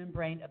mucous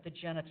membrane of the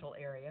genital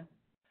area.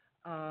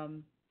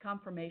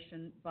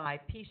 Confirmation by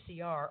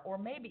PCR or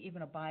maybe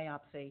even a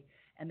biopsy,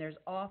 and there's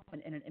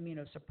often in an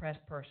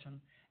immunosuppressed person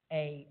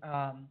a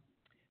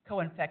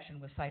co-infection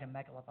with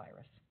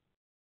cytomegalovirus.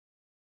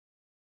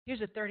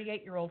 Here's a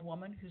 38-year-old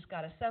woman who's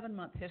got a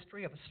 7-month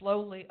history of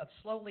slowly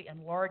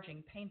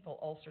enlarging painful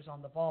ulcers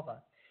on the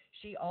vulva.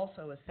 She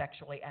also is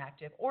sexually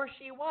active, or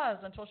she was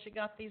until she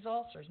got these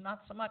ulcers,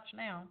 not so much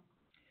now.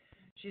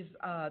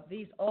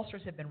 These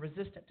ulcers have been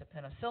resistant to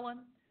penicillin.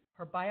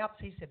 Her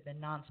biopsies have been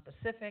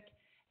nonspecific,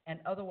 and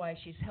otherwise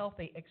she's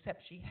healthy,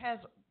 except she has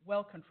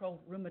well-controlled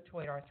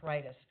rheumatoid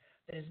arthritis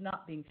that is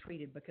not being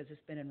treated because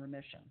it's been in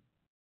remission.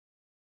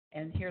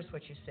 And here's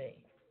what you see.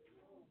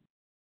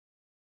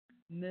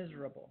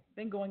 Miserable.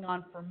 Been going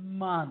on for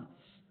months,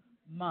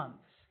 months.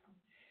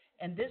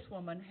 And this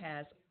woman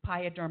has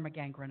pyoderma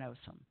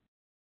gangrenosum.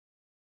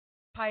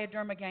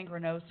 Pyoderma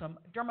gangrenosum,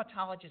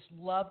 dermatologists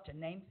love to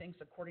name things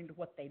according to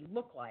what they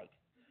look like,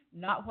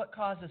 not what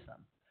causes them.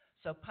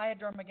 So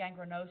pyoderma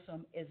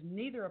gangrenosum is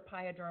neither a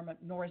pyoderma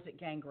nor is it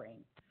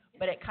gangrene,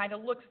 but it kind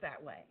of looks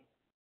that way.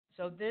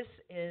 So this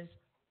is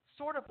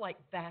sort of like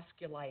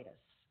vasculitis.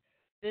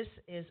 This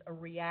is a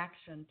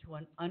reaction to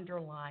an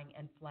underlying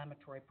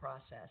inflammatory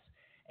process.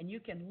 And you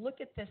can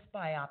look at this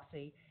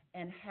biopsy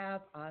and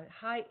have a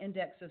high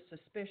index of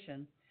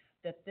suspicion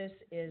that this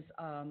is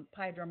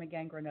pyoderma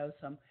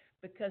gangrenosum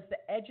because the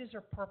edges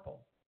are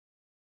purple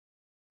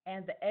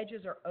and the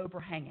edges are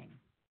overhanging.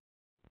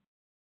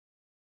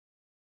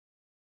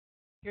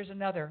 Here's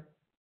another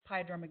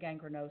pyoderma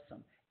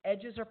gangrenosum.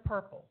 Edges are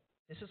purple.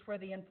 This is where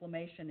the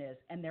inflammation is,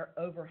 and they're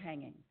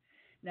overhanging.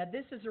 Now,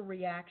 this is a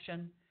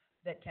reaction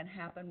that can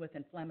happen with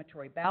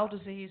inflammatory bowel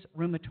disease,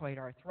 rheumatoid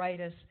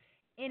arthritis,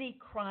 any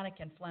chronic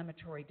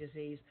inflammatory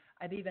disease.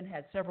 I've even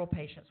had several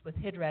patients with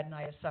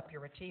hidradenitis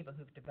suppurativa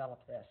who've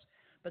developed this.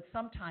 But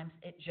sometimes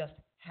it just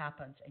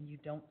happens, and you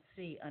don't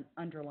see an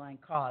underlying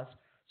cause.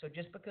 So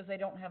just because they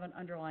don't have an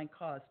underlying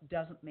cause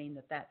doesn't mean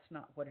that that's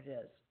not what it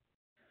is.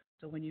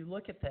 So when you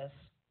look at this,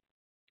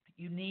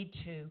 you need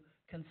to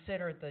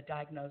consider the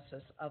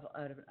diagnosis of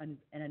an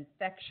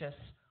infectious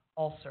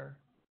ulcer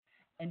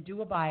and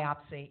do a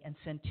biopsy and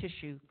send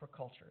tissue for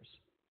cultures,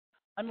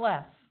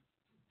 unless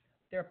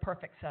they're a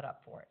perfect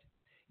setup for it.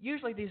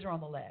 Usually these are on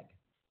the leg,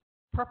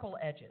 purple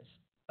edges,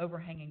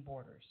 overhanging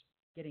borders,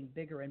 getting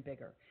bigger and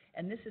bigger.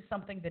 And this is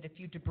something that if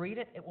you debride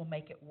it, it will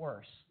make it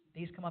worse.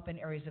 These come up in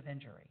areas of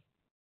injury.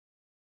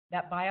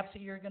 That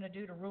biopsy you're going to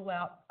do to rule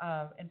out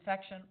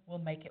infection will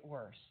make it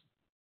worse.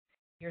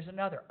 Here's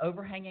another,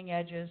 overhanging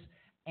edges,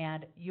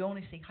 and you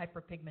only see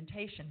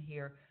hyperpigmentation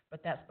here,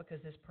 but that's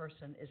because this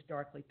person is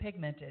darkly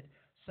pigmented,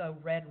 so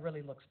red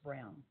really looks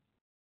brown.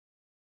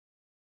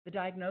 The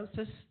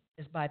diagnosis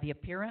is by the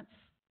appearance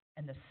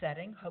and the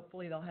setting.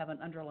 Hopefully they'll have an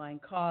underlying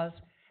cause,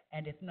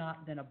 and if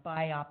not, then a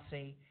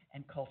biopsy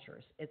and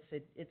cultures.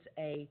 It's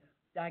a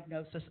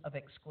diagnosis of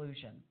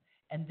exclusion,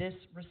 and this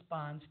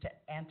responds to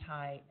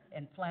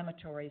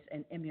anti-inflammatories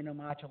and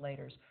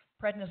immunomodulators.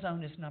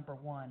 Prednisone is number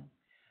one.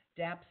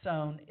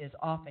 Dapsone is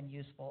often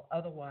useful.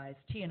 Otherwise,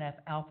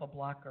 TNF-alpha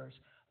blockers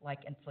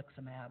like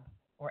infliximab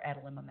or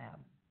adalimumab.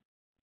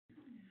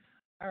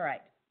 All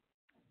right.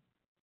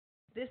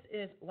 This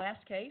is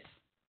last case.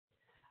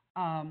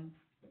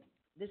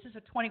 This is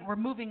a 20. We're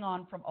moving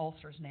on from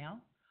ulcers now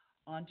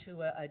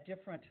onto a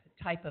different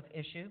type of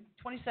issue.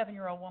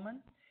 27-year-old woman.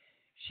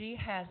 She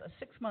has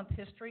a 6-month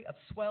history of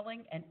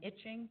swelling and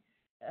itching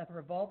of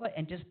her vulva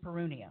and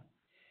dyspareunia.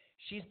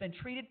 She's been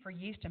treated for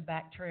yeast and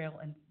bacterial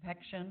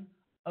infection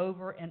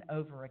over and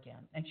over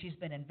again, and she's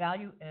been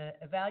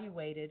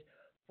evaluated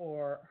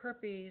for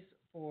herpes,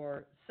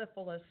 for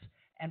syphilis,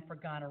 and for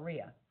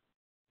gonorrhea.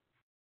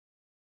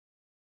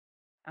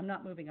 I'm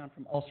not moving on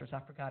from ulcers.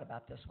 I forgot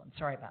about this one.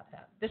 Sorry about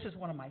that. This is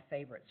one of my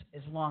favorites.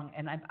 Is lung,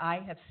 and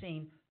I have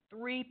seen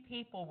 3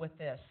 people with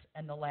this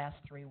in the last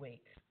 3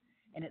 weeks,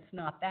 and it's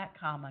not that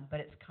common, but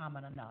it's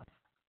common enough.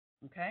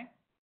 Okay?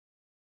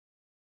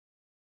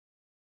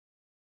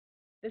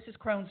 This is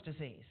Crohn's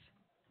disease.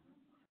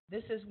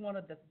 This is one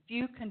of the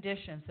few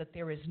conditions that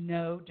there is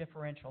no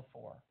differential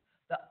for.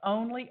 The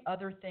only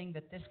other thing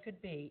that this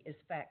could be is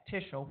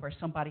factitial, where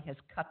somebody has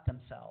cut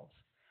themselves,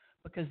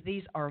 because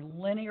these are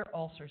linear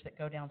ulcers that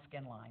go down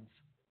skin lines.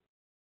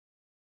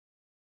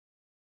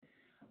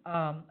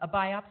 A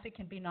biopsy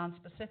can be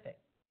nonspecific.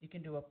 You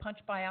can do a punch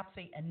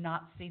biopsy and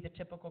not see the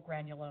typical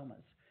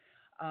granulomas.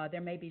 There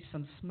may be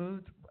some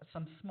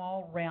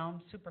small,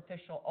 round,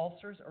 superficial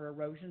ulcers or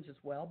erosions as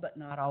well, but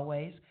not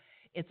always.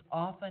 It's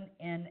often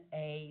in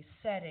a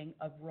setting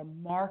of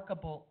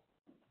remarkable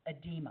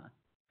edema.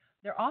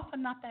 They're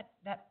often not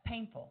that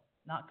painful,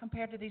 not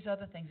compared to these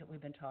other things that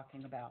we've been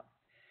talking about.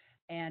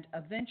 And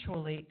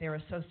eventually, they're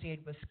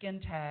associated with skin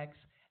tags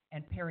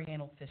and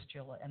perianal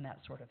fistula and that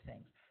sort of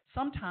thing.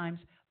 Sometimes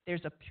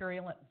there's a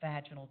purulent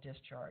vaginal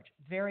discharge.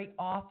 Very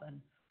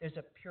often, there's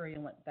a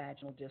purulent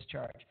vaginal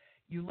discharge.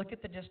 You look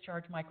at the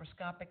discharge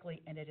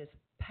microscopically, and it is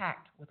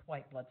packed with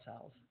white blood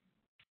cells.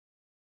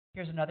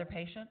 Here's another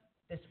patient.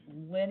 This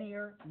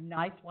linear,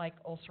 knife-like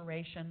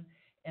ulceration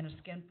in a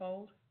skin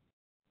fold.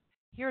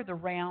 Here are the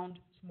round,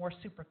 more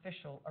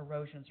superficial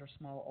erosions or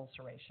small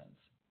ulcerations.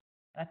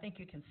 And I think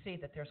you can see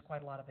that there's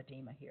quite a lot of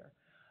edema here.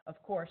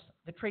 Of course,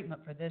 the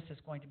treatment for this is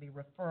going to be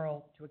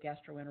referral to a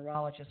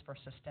gastroenterologist for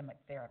systemic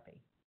therapy.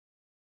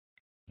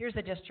 Here's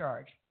the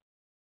discharge.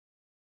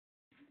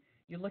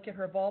 You look at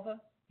her vulva,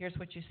 here's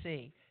what you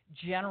see.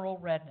 General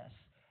redness.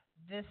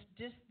 This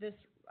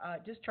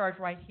discharge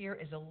right here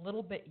is a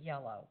little bit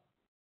yellow.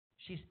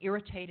 She's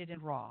irritated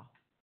and raw.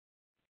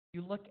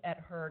 You look at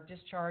her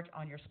discharge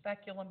on your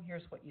speculum,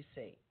 here's what you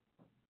see.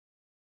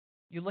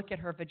 You look at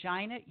her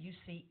vagina, you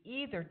see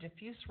either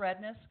diffuse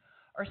redness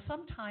or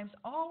sometimes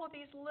all of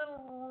these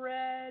little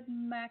red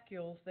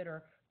macules that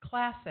are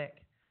classic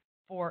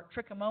for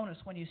trichomonas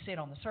when you see it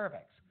on the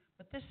cervix.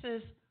 But this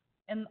is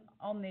in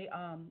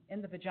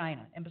the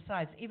vagina. And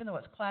besides, even though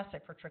it's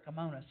classic for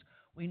trichomonas,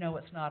 we know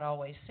it's not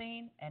always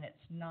seen, and it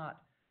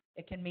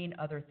can mean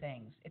other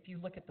things. If you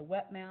look at the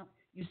wet mount,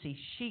 you see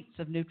sheets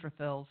of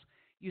neutrophils.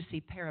 You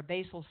see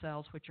parabasal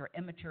cells, which are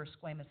immature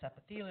squamous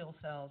epithelial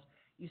cells.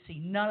 You see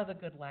none of the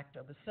good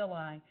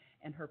lactobacilli,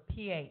 and her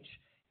pH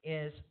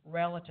is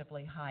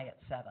relatively high at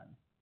 7.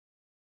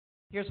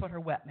 Here's what her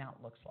wet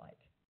mount looks like.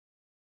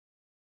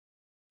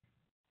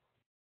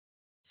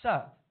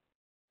 So,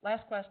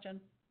 last question.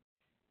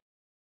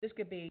 This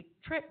could be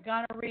trick,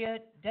 gonorrhea,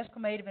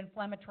 desquamative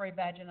inflammatory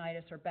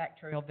vaginitis, or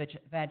bacterial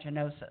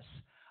vaginosis.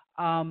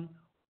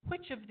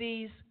 Which of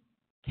these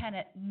can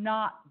it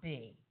not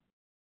be?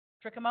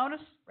 Trichomonas?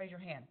 Raise your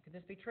hand. Could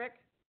this be trick?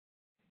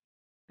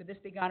 Could this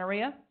be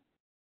gonorrhea?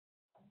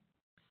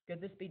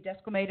 Could this be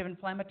desquamative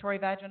inflammatory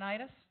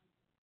vaginitis?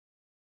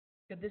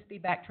 Could this be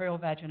bacterial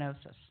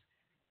vaginosis?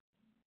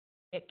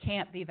 It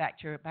can't be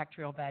bacterial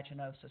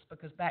vaginosis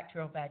because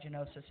bacterial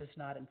vaginosis is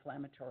not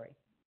inflammatory.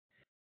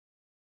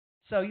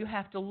 So you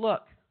have to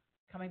look,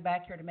 coming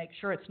back here, to make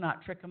sure it's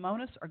not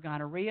trichomonas or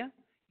gonorrhea.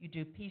 You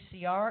do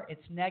PCR,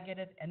 it's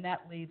negative, and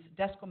that leaves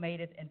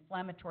desquamative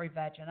inflammatory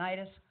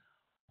vaginitis,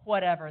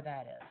 whatever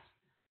that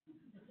is.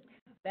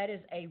 That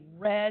is a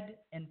red,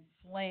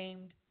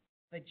 inflamed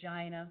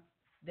vagina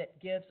that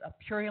gives a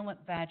purulent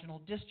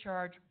vaginal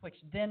discharge, which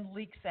then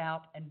leaks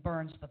out and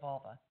burns the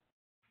vulva.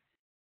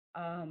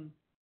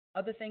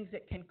 Other things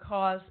that can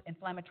cause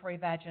inflammatory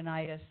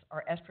vaginitis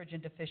are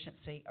estrogen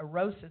deficiency,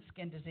 erosive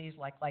skin disease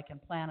like lichen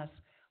planus,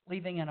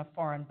 leaving in a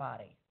foreign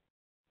body.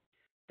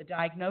 The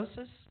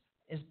diagnosis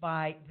is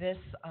by this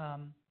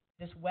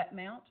wet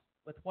mount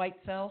with white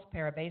cells,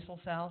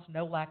 parabasal cells,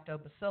 no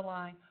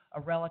lactobacilli,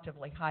 a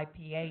relatively high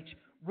pH,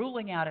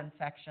 ruling out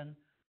infection,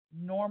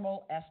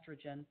 normal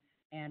estrogen,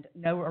 and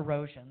no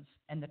erosions.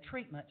 And the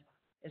treatment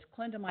is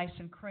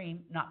clindamycin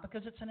cream, not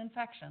because it's an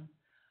infection,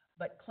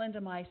 but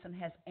clindamycin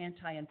has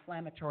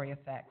anti-inflammatory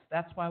effects.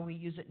 That's why we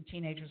use it in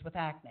teenagers with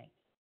acne,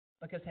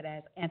 because it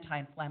has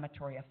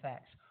anti-inflammatory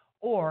effects.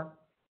 Or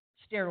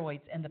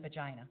steroids in the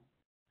vagina,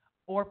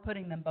 or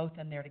putting them both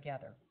in there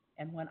together.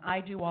 And when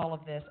I do all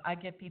of this, I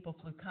give people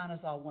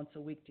fluconazole once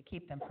a week to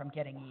keep them from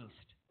getting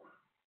yeast.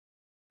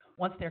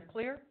 Once they're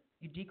clear,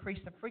 you decrease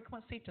the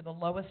frequency to the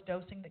lowest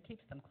dosing that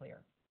keeps them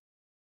clear.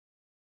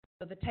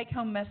 So the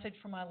take-home message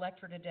from my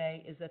lecture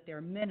today is that there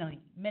are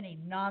many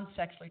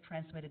non-sexually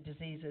transmitted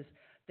diseases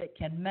that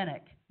can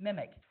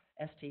mimic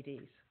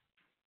STDs.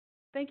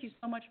 Thank you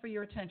so much for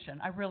your attention.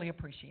 I really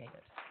appreciate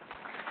it.